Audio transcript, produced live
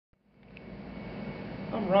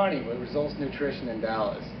I'm Ronnie with Results Nutrition in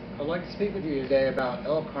Dallas. I'd like to speak with you today about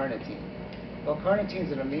L-Carnitine. L-Carnitine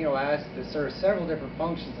is an amino acid that serves several different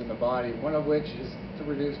functions in the body, one of which is to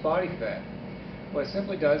reduce body fat. What it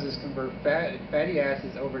simply does is convert fatty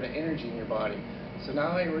acids over to energy in your body. So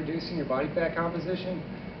not only reducing your body fat composition,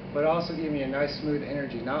 but also giving you a nice smooth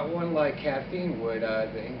energy. Not one like caffeine would,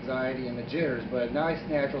 the anxiety and the jitters, but a nice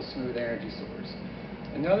natural smooth energy source.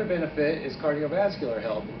 Another benefit is cardiovascular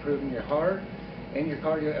health, improving your heart and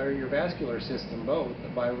your vascular system both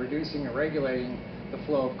by reducing and regulating the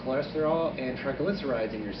flow of cholesterol and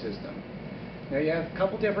triglycerides in your system. Now you have a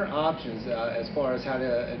couple different options as far as how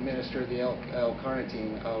to administer the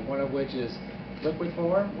L-Carnitine, one of which is liquid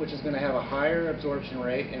form, which is going to have a higher absorption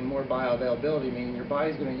rate and more bioavailability, meaning your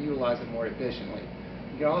body's going to utilize it more efficiently.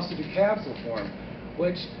 You can also do capsule form,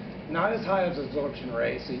 which not as high as absorption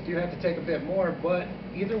rate, so you do have to take a bit more, but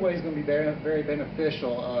either way is going to be very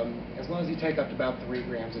beneficial as long as you take up to about 3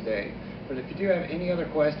 grams a day. But if you do have any other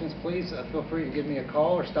questions, please feel free to give me a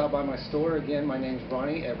call or stop by my store. Again, my name is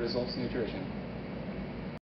Ronnie at Results Nutrition.